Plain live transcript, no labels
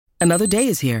Another day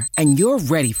is here, and you're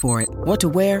ready for it. What to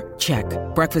wear? Check.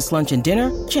 Breakfast, lunch, and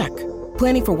dinner? Check.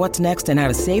 Planning for what's next and how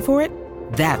to save for it?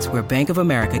 That's where Bank of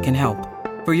America can help.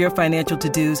 For your financial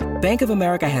to-dos, Bank of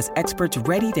America has experts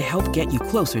ready to help get you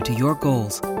closer to your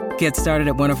goals. Get started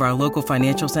at one of our local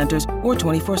financial centers or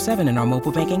 24/7 in our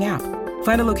mobile banking app.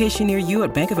 Find a location near you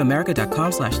at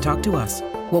bankofamerica.com/talktous.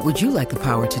 What would you like the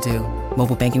power to do?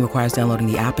 Mobile banking requires downloading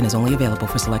the app and is only available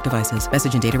for select devices.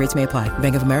 Message and data rates may apply.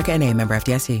 Bank of America N.A., member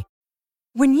FDIC.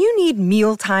 When you need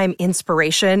mealtime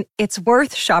inspiration, it's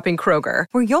worth shopping Kroger,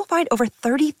 where you'll find over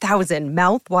 30,000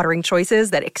 mouth-watering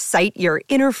choices that excite your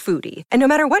inner foodie. And no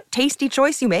matter what tasty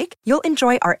choice you make, you'll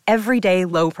enjoy our everyday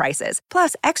low prices,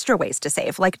 plus extra ways to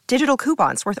save, like digital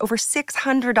coupons worth over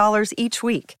 $600 each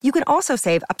week. You can also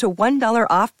save up to $1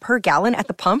 off per gallon at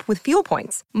the pump with fuel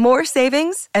points. More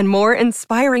savings and more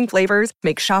inspiring flavors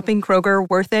make shopping Kroger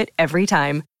worth it every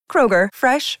time. Kroger,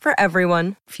 fresh for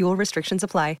everyone. Fuel restrictions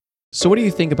apply. So what do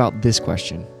you think about this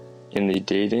question? In the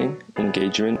dating,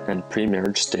 engagement, and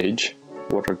pre-marriage stage,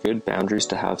 what are good boundaries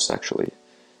to have sexually?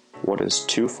 What is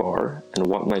too far, and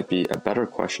what might be a better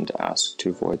question to ask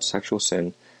to avoid sexual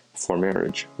sin before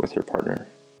marriage with your partner?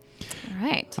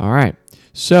 All right.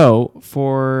 So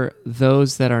for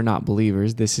those that are not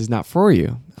believers, this is not for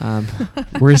you.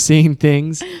 We're seeing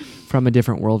things from a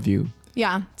different worldview.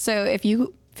 Yeah. So if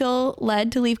you feel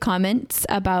led to leave comments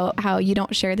about how you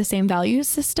don't share the same value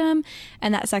system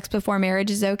and that sex before marriage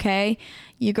is okay,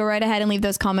 you go right ahead and leave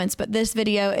those comments. But this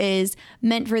video is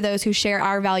meant for those who share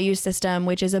our value system,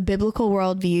 which is a biblical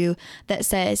worldview that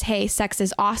says, hey, sex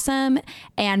is awesome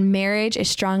and marriage is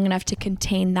strong enough to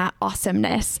contain that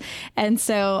awesomeness. And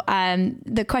so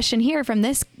the question here from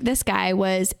this guy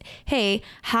was, hey,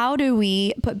 how do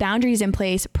we put boundaries in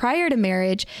place prior to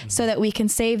marriage so that we can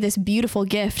save this beautiful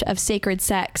gift of sacred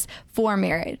sex for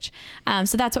marriage?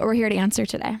 So that's what we're here to answer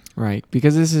today. Right.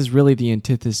 Because this is really the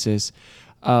antithesis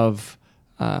of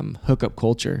hookup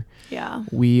culture. Yeah.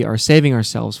 We are saving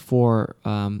ourselves for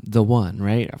the one,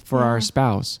 right? For our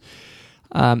spouse.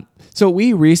 So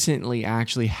we recently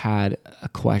actually had a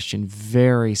question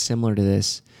very similar to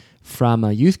this from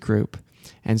a youth group.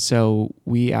 And so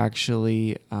we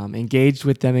actually engaged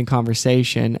with them in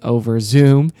conversation over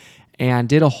Zoom and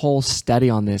did a whole study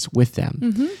on this with them.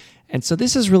 Mm-hmm. And so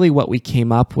this is really what we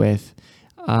came up with.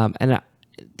 And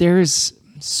there's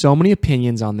so many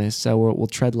opinions on this, so we'll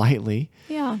tread lightly.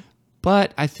 Yeah.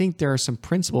 But I think there are some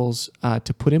principles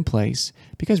to put in place,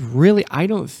 because really, I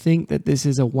don't think that this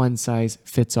is a one size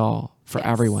fits all for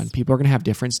everyone. People are going to have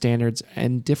different standards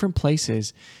and different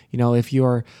places. You know, if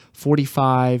you're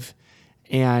 45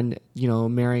 and, you know,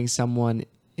 marrying someone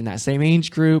in that same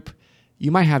age group, you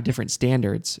might have different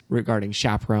standards regarding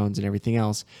chaperones and everything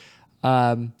else.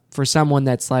 For someone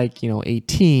that's like,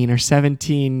 18 or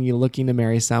 17, you're looking to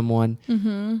marry someone,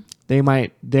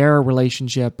 their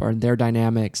relationship or their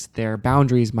dynamics, their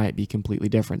boundaries might be completely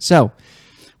different. So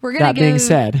being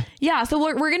said. Yeah. So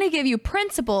we're going to give you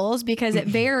principles, because it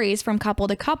varies from couple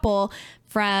to couple,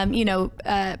 from,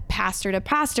 pastor to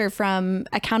pastor, from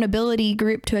accountability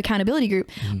group to accountability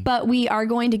group. But we are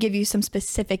going to give you some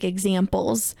specific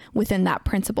examples within that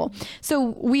principle.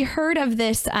 So we heard of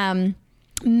this,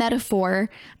 metaphor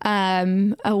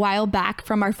a while back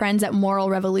from our friends at Moral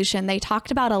Revolution. They talked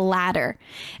about a ladder,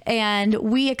 and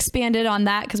we expanded on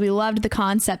that because we loved the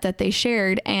concept that they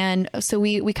shared. And so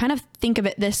we kind of think of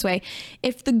it this way.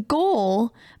 If the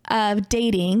goal of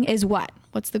dating is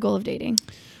what's the goal of dating?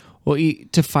 Well,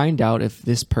 to find out if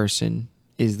this person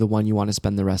is the one you want to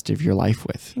spend the rest of your life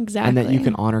with. Exactly. And that you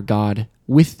can honor God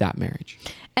with that marriage.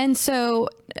 And so,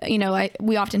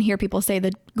 we often hear people say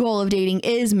the goal of dating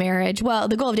is marriage. Well,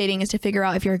 the goal of dating is to figure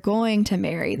out if you're going to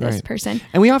marry this person.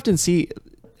 And we often see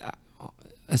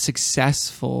a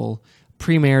successful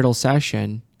premarital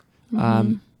session.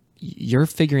 You're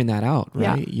figuring that out,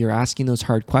 right? Yeah. You're asking those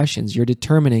hard questions. You're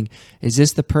determining, is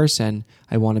this the person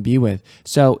I want to be with?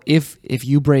 So if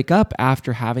you break up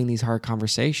after having these hard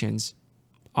conversations,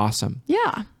 awesome.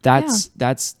 Yeah. That's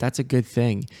a good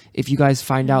thing. If you guys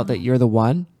find out that you're the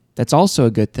one, that's also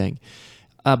a good thing.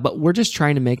 But we're just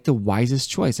trying to make the wisest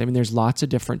choice. I mean, there's lots of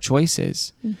different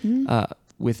choices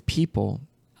with people.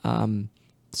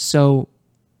 So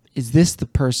is this the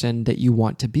person that you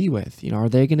want to be with? Are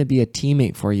they going to be a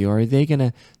teammate for you? Are they going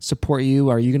to support you?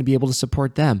 Are you going to be able to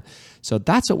support them? So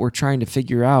that's what we're trying to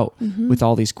figure out with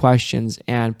all these questions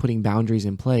and putting boundaries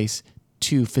in place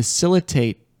to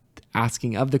facilitate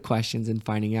asking of the questions and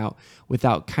finding out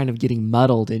without kind of getting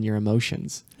muddled in your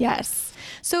emotions. Yes.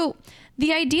 So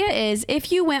the idea is, if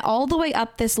you went all the way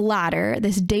up this ladder,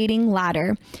 this dating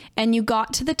ladder, and you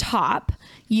got to the top,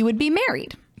 you would be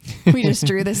married. We just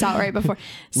drew this out right before.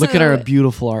 Look at our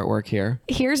beautiful artwork here.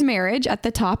 Here's marriage at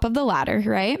the top of the ladder,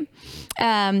 right?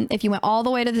 If you went all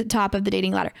the way to the top of the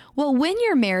dating ladder. Well, when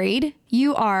you're married,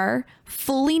 you are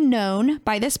fully known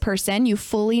by this person. You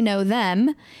fully know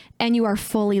them, and you are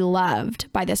fully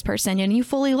loved by this person, and you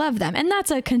fully love them. And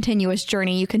that's a continuous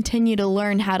journey. You continue to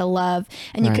learn how to love,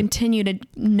 and you continue to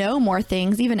know more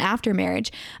things even after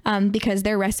marriage, because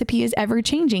their recipe is ever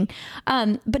changing.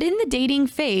 But in the dating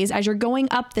phase, as you're going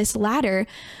up this ladder,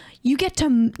 you get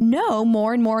to know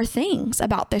more and more things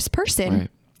about this person. Right.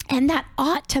 And that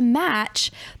ought to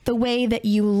match the way that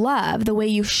you love, the way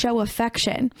you show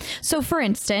affection. So for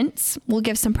instance, we'll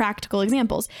give some practical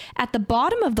examples. At the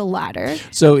bottom of the ladder.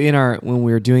 So when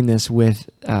we were doing this with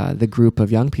the group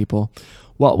of young people,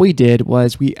 what we did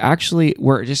was we actually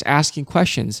were just asking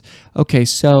questions. Okay,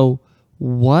 so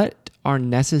what are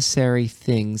necessary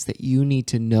things that you need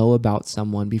to know about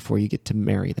someone before you get to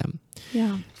marry them?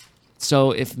 Yeah.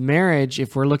 So if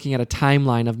we're looking at a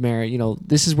timeline of marriage,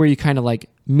 this is where you kind of like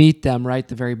meet them right at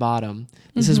the very bottom.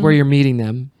 This is where you're meeting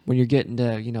them when you're getting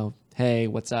to, hey,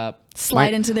 what's up?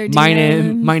 Slide into their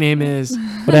DM. My name is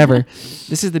whatever.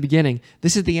 This is the beginning.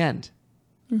 This is the end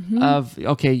of,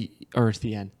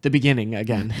 the beginning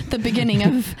again. The beginning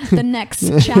of the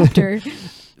next chapter.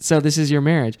 So this is your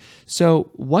marriage. So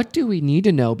what do we need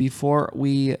to know before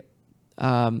we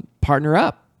partner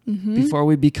up, before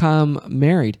we become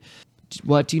married?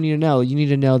 What do you need to know? You need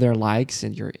to know their likes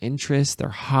and your interests, their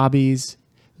hobbies.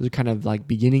 Those are kind of like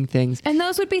beginning things. And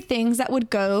those would be things that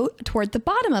would go toward the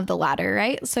bottom of the ladder,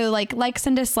 right? So like likes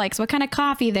and dislikes, what kind of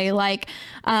coffee they like,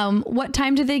 what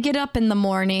time do they get up in the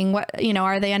morning?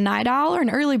 Are they a night owl or an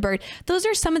early bird? Those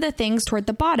are some of the things toward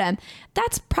the bottom.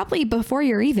 That's probably before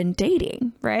you're even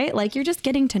dating, right? Like you're just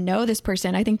getting to know this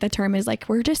person. I think the term is like,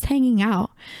 we're just hanging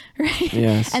out, right?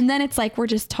 Yes. And then it's like, we're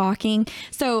just talking.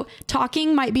 So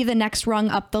talking might be the next rung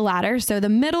up the ladder. So the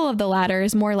middle of the ladder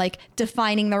is more like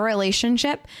defining the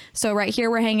relationship. So right here,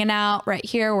 we're hanging out. Right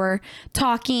here, we're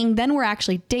talking. Then we're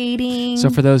actually dating. So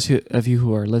for those of you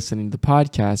who are listening to the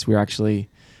podcast, we're actually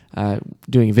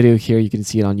doing a video here. You can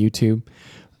see it on YouTube.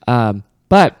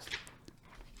 But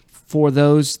for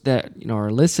those that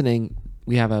are listening,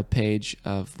 we have a page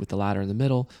with the ladder in the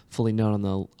middle, fully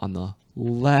known on the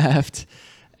left,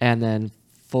 and then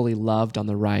fully loved on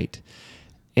the right.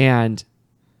 And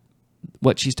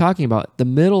what she's talking about, the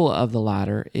middle of the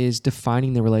ladder, is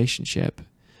defining the relationship.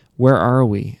 Where are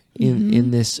we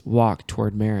in this walk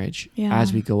toward marriage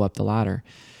as we go up the ladder?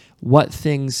 What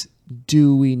things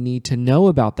do we need to know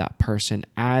about that person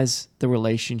as the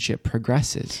relationship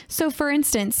progresses? So for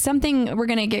instance, something we're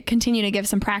going to continue to give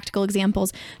some practical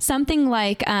examples, something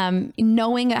like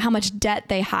knowing how much debt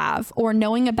they have or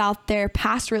knowing about their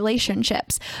past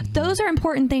relationships. Those are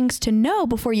important things to know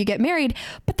before you get married,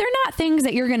 but they're not things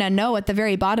that you're going to know at the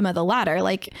very bottom of the ladder.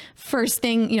 Like first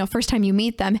time you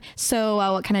meet them. So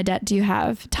what kind of debt do you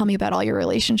have? Tell me about all your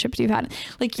relationships you've had.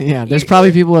 There's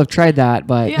probably people who have tried that,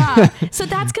 but so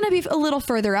that's going to be a little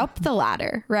further up the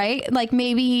ladder, right? Like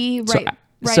maybe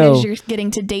as you're getting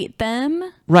to date them.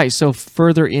 Right. So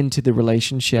further into the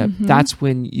relationship, that's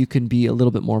when you can be a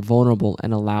little bit more vulnerable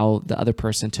and allow the other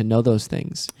person to know those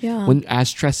things. Yeah.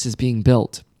 As trust is being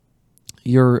built,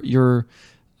 you're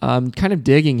kind of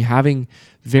having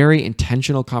very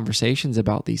intentional conversations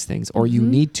about these things, or you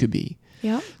need to be.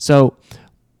 Yeah. So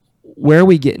where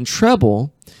we get in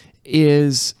trouble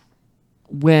is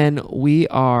when we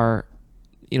are,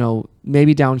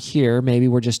 maybe down here, maybe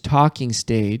we're just talking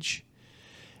stage.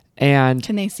 And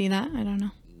can they see that? I don't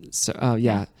know. So,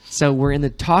 So we're in the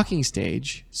talking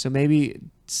stage. So maybe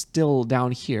still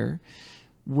down here,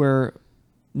 we're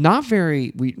not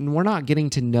getting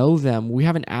to know them. We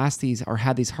haven't asked these or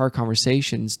had these hard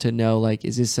conversations to know, like,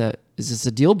 is this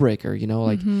a deal breaker?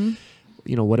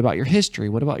 What about your history?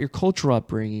 What about your cultural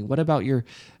upbringing? What about your,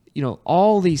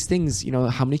 all these things,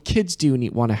 how many kids do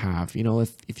you want to have?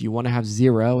 If you want to have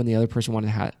 0 and the other person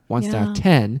wants to have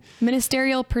 10.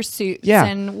 Ministerial pursuits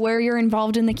and where you're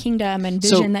involved in the kingdom and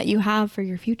vision that you have for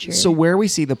your future. So where we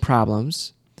see the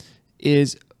problems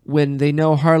is when they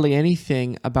know hardly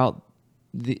anything about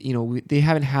they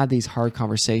haven't had these hard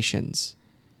conversations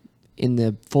in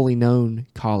the fully known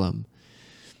column.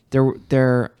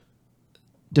 They're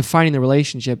defining the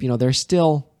relationship. They're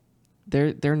still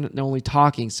they're only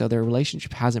talking, so their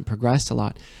relationship hasn't progressed a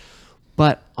lot.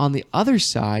 But on the other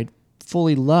side,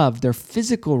 fully loved, their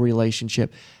physical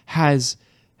relationship has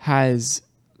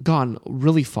gone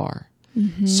really far.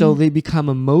 So they become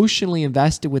emotionally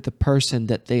invested with the person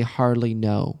that they hardly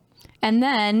know. And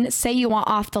then say you want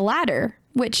off the ladder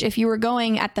which if you were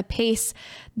going at the pace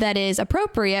that is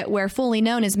appropriate, where fully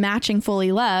known is matching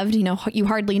fully loved, you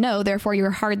hardly know, therefore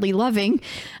you're hardly loving.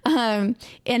 And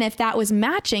if that was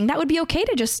matching, that would be okay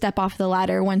to just step off the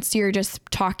ladder once you're just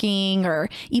talking, or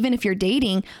even if you're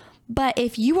dating. But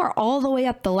if you are all the way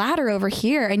up the ladder over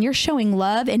here and you're showing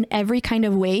love in every kind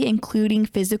of way, including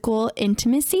physical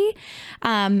intimacy,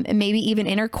 maybe even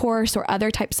intercourse or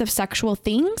other types of sexual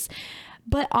things,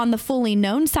 but on the fully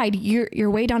known side, you're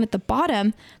way down at the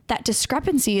bottom, that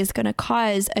discrepancy is going to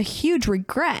cause a huge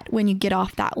regret when you get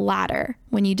off that ladder,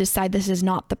 when you decide this is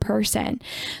not the person.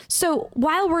 So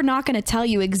while we're not going to tell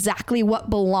you exactly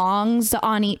what belongs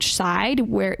on each side,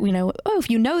 where, if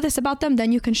you know this about them,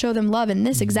 then you can show them love in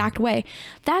this exact way.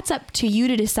 That's up to you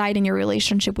to decide in your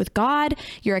relationship with God,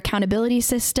 your accountability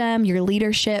system, your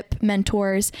leadership,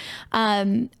 mentors,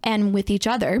 and with each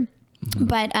other.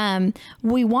 But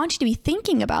we want you to be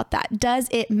thinking about that. Does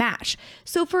it match?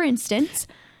 So for instance,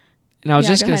 and I was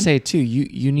just going to say too,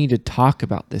 you need to talk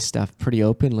about this stuff pretty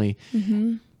openly,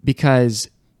 because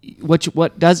what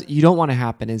you don't want to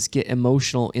happen is get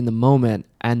emotional in the moment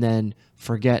and then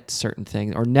forget certain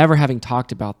things, or never having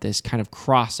talked about this kind of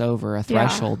cross over a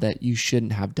threshold that you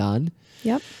shouldn't have done.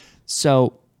 Yep.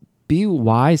 So be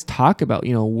wise, talk about,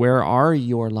 where are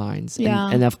your lines? Yeah.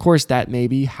 And of course that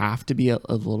maybe have to be a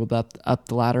little bit up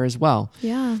the ladder as well.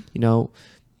 Yeah.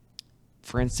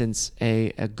 For instance,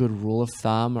 a good rule of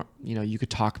thumb, you could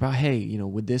talk about, hey,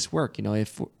 would this work?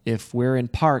 If we're in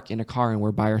a car and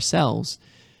we're by ourselves,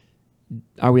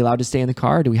 are we allowed to stay in the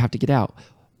car, or do we have to get out?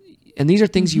 And these are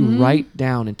things you write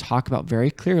down and talk about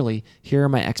very clearly. Here are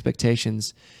my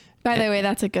expectations. By the way,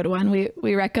 that's a good one.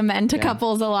 We recommend to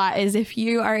couples a lot, is if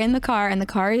you are in the car and the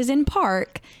car is in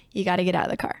park, you got to get out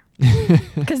of the car,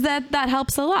 because that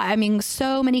helps a lot. I mean,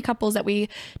 so many couples that we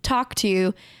talk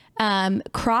to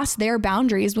cross their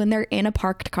boundaries when they're in a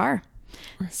parked car.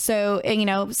 So,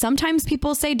 sometimes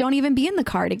people say don't even be in the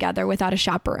car together without a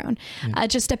chaperone. It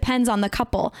just depends on the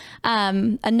couple.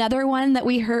 Another one that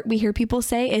we hear people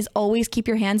say is always keep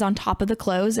your hands on top of the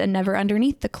clothes and never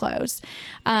underneath the clothes.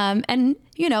 And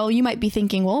you might be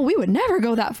thinking, well, we would never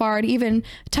go that far to even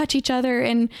touch each other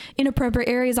in inappropriate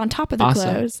areas on top of the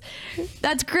clothes.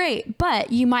 That's great.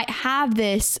 But you might have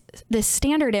this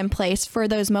standard in place for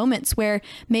those moments where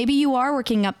maybe you are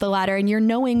working up the ladder and you're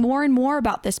knowing more and more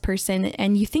about this person,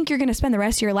 and you think you're going to spend the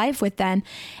rest of your life with them,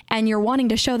 and you're wanting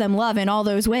to show them love in all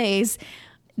those ways.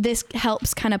 This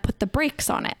helps kind of put the brakes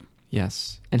on it.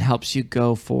 Yes. And helps you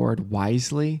go forward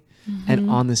wisely and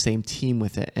on the same team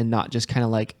with it, and not just kind of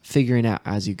like figuring out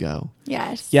as you go.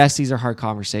 Yes. Yes, these are hard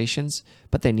conversations,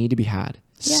 but they need to be had,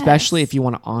 especially if you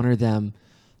want to honor them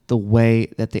the way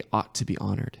that they ought to be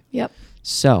honored. Yep.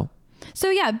 So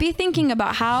be thinking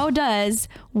about, how does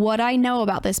what I know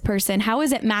about this person, how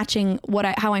is it matching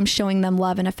how I'm showing them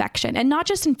love and affection? And not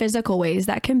just in physical ways,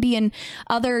 that can be in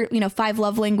other, 5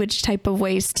 love language type of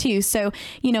ways too. So,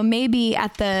 maybe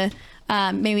at the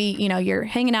you're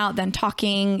hanging out, then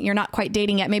talking, you're not quite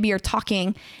dating yet. Maybe you're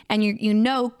talking and you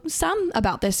know some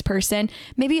about this person.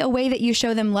 Maybe a way that you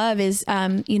show them love is,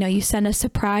 you send a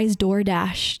surprise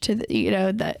DoorDash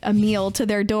to a meal to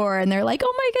their door, and they're like,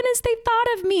 oh my goodness, they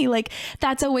thought of me. Like,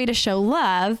 that's a way to show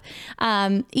love.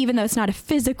 Even though it's not a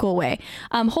physical way.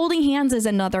 Holding hands is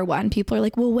another one. People are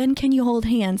like, well, when can you hold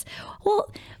hands? Well,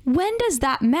 when does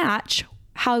that match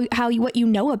what you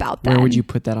know about them? Where would you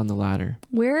put that on the ladder?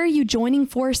 Where are you joining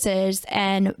forces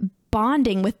and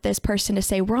bonding with this person to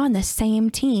say we're on the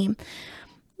same team?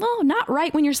 Well, not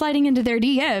right when you're sliding into their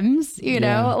DMs,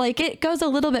 like it goes a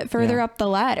little bit further up the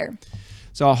ladder.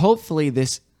 So hopefully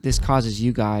this causes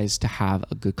you guys to have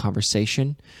a good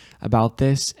conversation about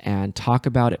this and talk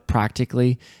about it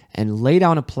practically and lay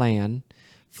down a plan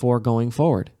for going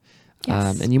forward.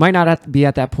 Yes. And you might not be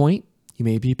at that point. You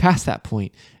may be past that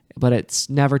point. But it's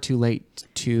never too late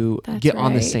to get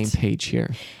on the same page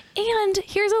here. And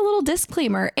here's a little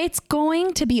disclaimer. It's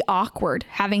going to be awkward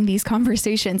having these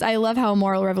conversations. I love how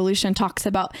Moral Revolution talks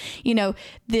about,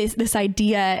 this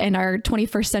idea in our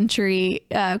 21st century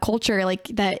culture, like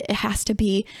that it has to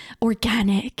be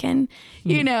organic and,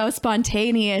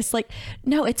 spontaneous. Like,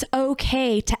 no, it's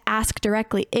okay to ask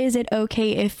directly. Is it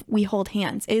okay if we hold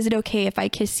hands? Is it okay if I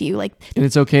kiss you? And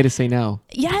it's okay to say no.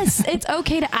 Yes, it's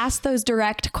okay to ask those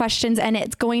direct questions, and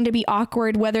it's going to be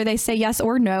awkward whether they say yes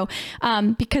or no,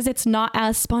 because it's not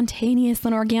as spontaneous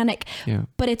and organic,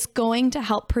 but it's going to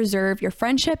help preserve your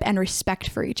friendship and respect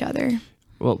for each other.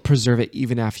 Well, preserve it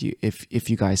even after if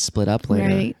you guys split up later.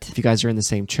 Right. If you guys are in the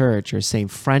same church or same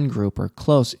friend group or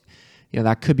close,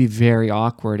 that could be very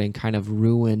awkward and kind of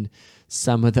ruin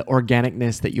some of the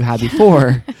organicness that you had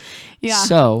before. Yeah.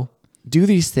 So do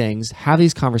these things, have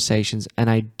these conversations, and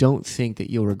I don't think that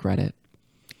you'll regret it.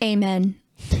 Amen.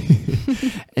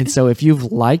 And so if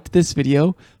you've liked this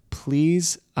video,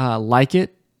 please like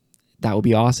it. That would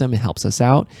be awesome. It helps us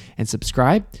out. And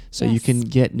subscribe so you can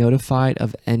get notified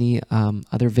of any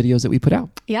other videos that we put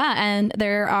out. Yeah, and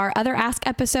there are other Ask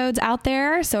episodes out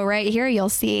there. So right here, you'll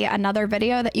see another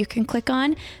video that you can click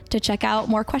on to check out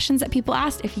more questions that people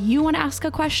asked. If you want to ask a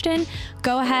question,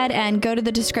 go ahead and go to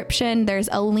the description. There's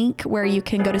a link where you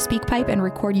can go to SpeakPipe and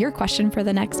record your question for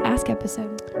the next Ask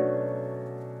episode.